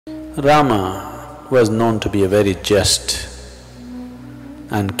Rama was known to be a very just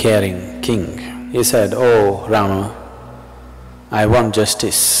and caring king. He said, "Oh Rama, I want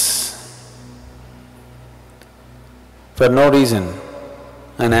justice. For no reason,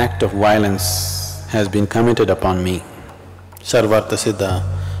 an act of violence has been committed upon me." Sarvartha Siddha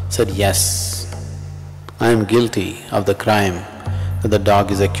said, "Yes, I am guilty of the crime that the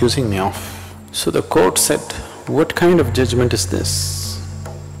dog is accusing me of." So the court said, "What kind of judgment is this?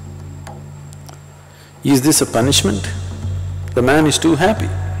 Is this a punishment? The man is too happy."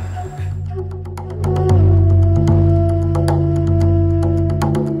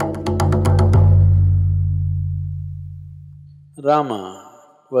 Rama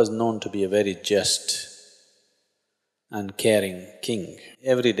was known to be a very just and caring king.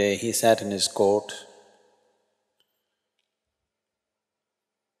 Every day he sat in his court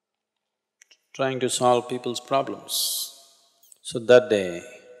trying to solve people's problems. So that day,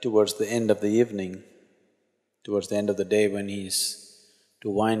 towards the end of the evening, towards the end of the day when he's to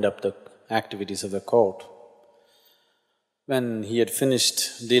wind up the activities of the court, when he had finished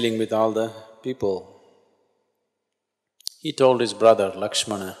dealing with all the people, he told his brother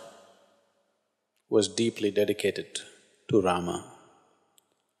Lakshmana, who was deeply dedicated to Rama,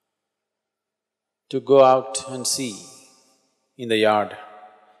 to go out and see in the yard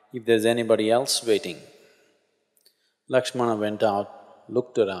if there's anybody else waiting. Lakshmana went out,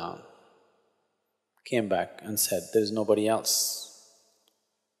 looked around, came back and said, "There's nobody else.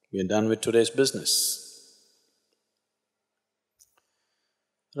 We're done with today's business."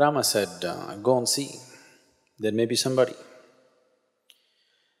 Rama said, "Go and see, there may be somebody."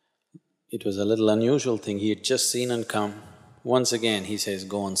 It was a little unusual thing, he had just seen and come. Once again he says,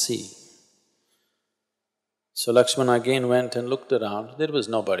 "Go and see." So Lakshmana again went and looked around, there was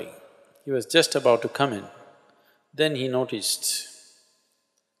nobody. He was just about to come in. Then he noticed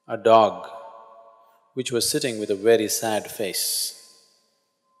a dog which was sitting with a very sad face,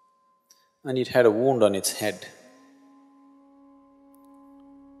 and it had a wound on its head.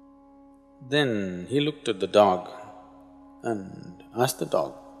 Then he looked at the dog and asked the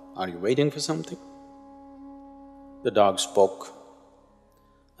dog, "Are you waiting for something?" The dog spoke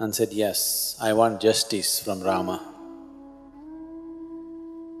and said, "Yes, I want justice from Rama."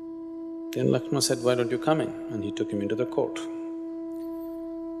 Then Lakshmana said, "Why don't you come in?" And he took him into the court.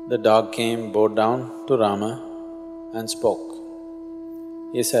 The dog came, bowed down to Rama and spoke.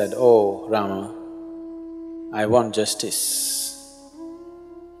 He said, "Oh Rama, I want justice.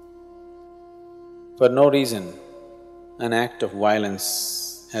 For no reason, an act of violence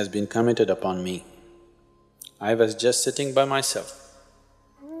has been committed upon me. I was just sitting by myself.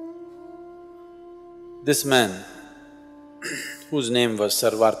 This man, whose name was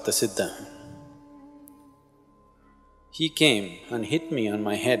Sarvartha Siddha, he came and hit me on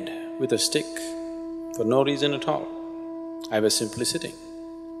my head with a stick for no reason at all. I was simply sitting.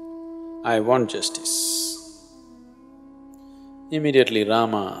 I want justice." Immediately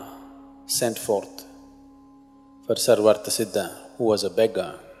Rama sent forth for Sarvartha Siddha, who was a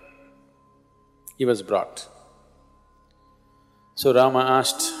beggar. He was brought. So Rama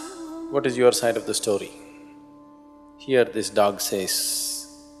asked, "What is your side of the story?" Here this dog says,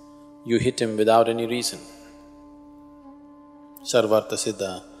 "You hit him without any reason." Sarvartha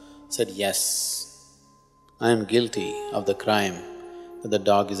Siddha said, "Yes, I am guilty of the crime that the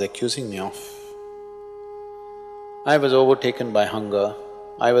dog is accusing me of. I was overtaken by hunger,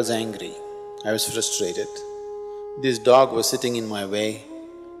 I was angry, I was frustrated. This dog was sitting in my way,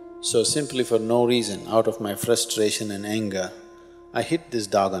 so simply for no reason, out of my frustration and anger, I hit this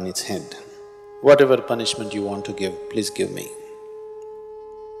dog on its head. Whatever punishment you want to give, please give me."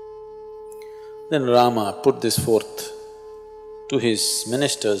 Then Rama put this forth to his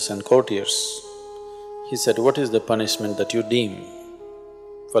ministers and courtiers. He said, "What is the punishment that you deem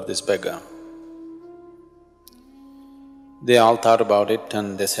for this beggar?" They all thought about it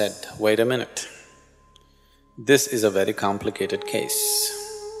and they said, "Wait a minute. This is a very complicated case.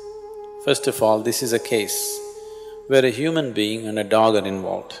 First of all, this is a case where a human being and a dog are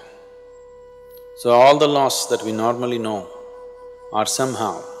involved. So all the laws that we normally know are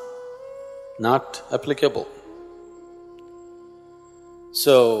somehow not applicable.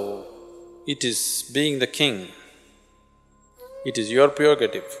 So, it is being the king, it is your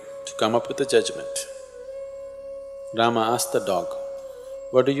prerogative to come up with a judgment." Rama asked the dog,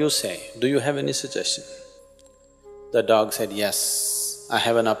 "What do you say? Do you have any suggestion?" The dog said, "Yes, I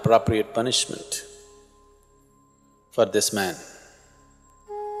have an appropriate punishment for this man."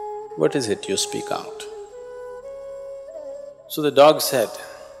 "What is it? You speak out." So the dog said,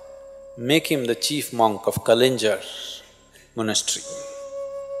 "Make him the chief monk of Kalinjar monastery."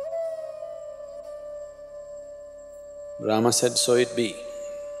 Rama said, so it be.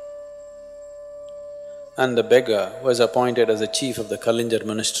 And the beggar was appointed as the chief of the Kalinjar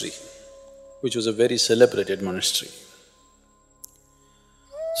monastery, which was a very celebrated monastery.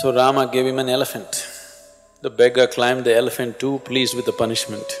 So Rama gave him an elephant. The beggar climbed the elephant too, pleased with the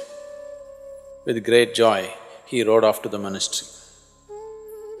punishment. With great joy, he rode off to the monastery.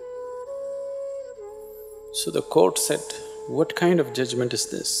 So the court said, what kind of judgment is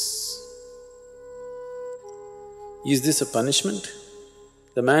this? Is this a punishment?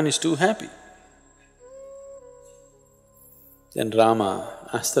 The man is too happy. Then Rama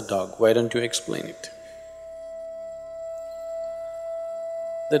asked the dog, why don't you explain it?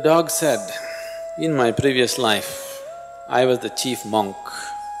 The dog said, in my previous life, I was the chief monk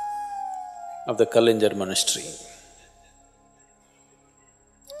of the Kalinjar monastery.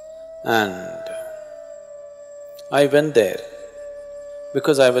 And I went there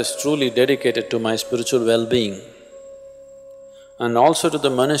because I was truly dedicated to my spiritual well-being and also to the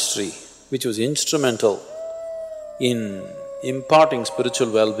monastery, which was instrumental in imparting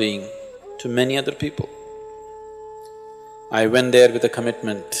spiritual well-being to many other people. I went there with a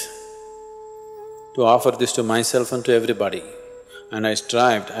commitment to offer this to myself and to everybody, and I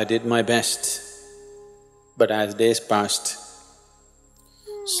strived, I did my best. But as days passed,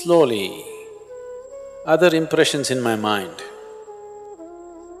 slowly, other impressions in my mind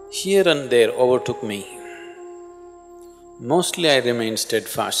here and there overtook me. Mostly I remained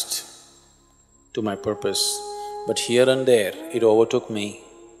steadfast to my purpose, but here and there it overtook me.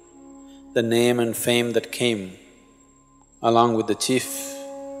 The name and fame that came along with the chief,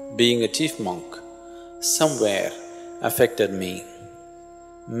 being a chief monk, somewhere affected me.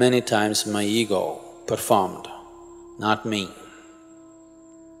 Many times my ego performed, not me.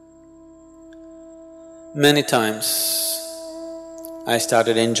 Many times I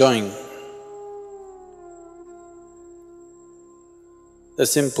started enjoying the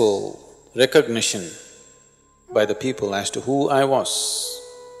simple recognition by the people as to who I was.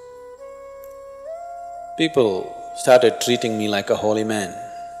 People started treating me like a holy man.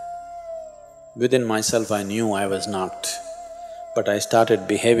 Within myself I knew I was not, but I started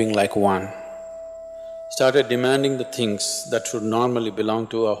behaving like one, started demanding the things that should normally belong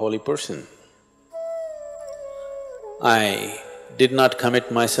to a holy person. I did not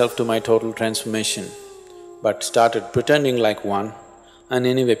commit myself to my total transformation, but started pretending like one, and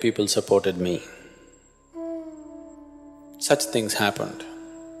anyway people supported me. Such things happened.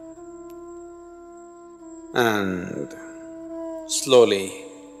 And slowly,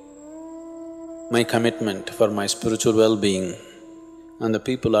 my commitment for my spiritual well-being and the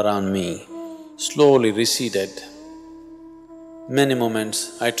people around me slowly receded. Many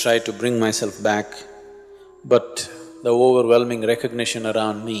moments I tried to bring myself back, but the overwhelming recognition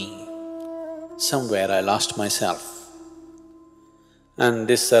around me, somewhere I lost myself. And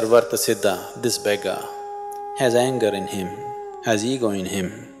this Sarvartha Siddha, this beggar, has anger in him, has ego in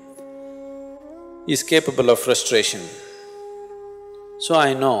him, is capable of frustration. So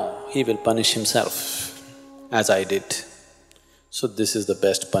I know he will punish himself, as I did. So this is the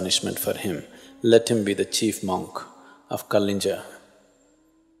best punishment for him. Let him be the chief monk of Kalinja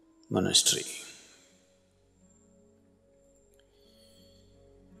monastery.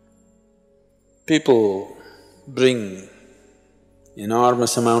 People bring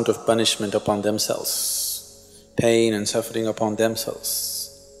enormous amount of punishment upon themselves, pain and suffering upon themselves.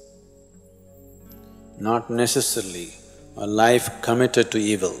 Not necessarily a life committed to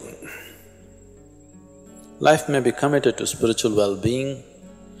evil. Life may be committed to spiritual well-being,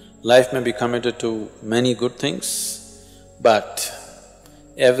 life may be committed to many good things, but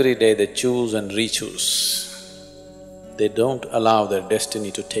every day they choose and re-choose. They don't allow their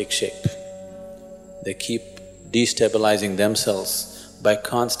destiny to take shape. They keep destabilizing themselves by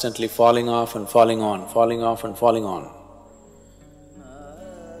constantly falling off and falling on, falling off and falling on.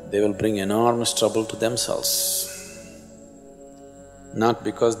 They will bring enormous trouble to themselves. Not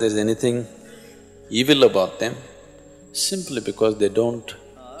because there's anything evil about them, simply because they don't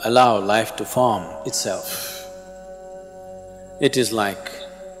allow life to form itself. It is like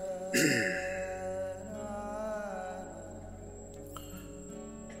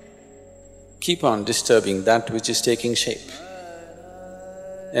keep on disturbing that which is taking shape.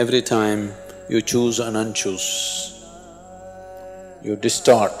 Every time you choose and unchoose, you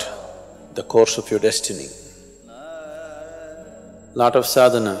distort the course of your destiny. Lot of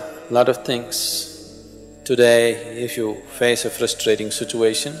sadhana, lot of things. Today, if you face a frustrating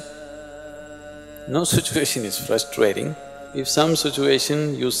situation, no situation is frustrating. If some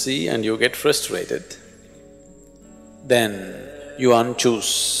situation you see and you get frustrated, then you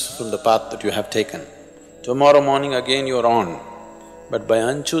unchoose from the path that you have taken. Tomorrow morning again you're on. But by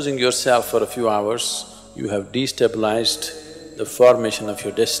unchoosing yourself for a few hours, you have destabilized the formation of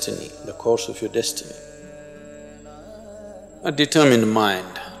your destiny, the course of your destiny. A determined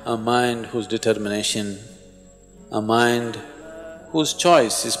mind, a mind whose determination, a mind whose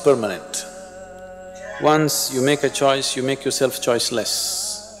choice is permanent. Once you make a choice, you make yourself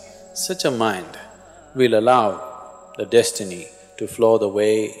choiceless. Such a mind will allow the destiny to flow the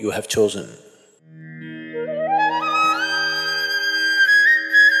way you have chosen.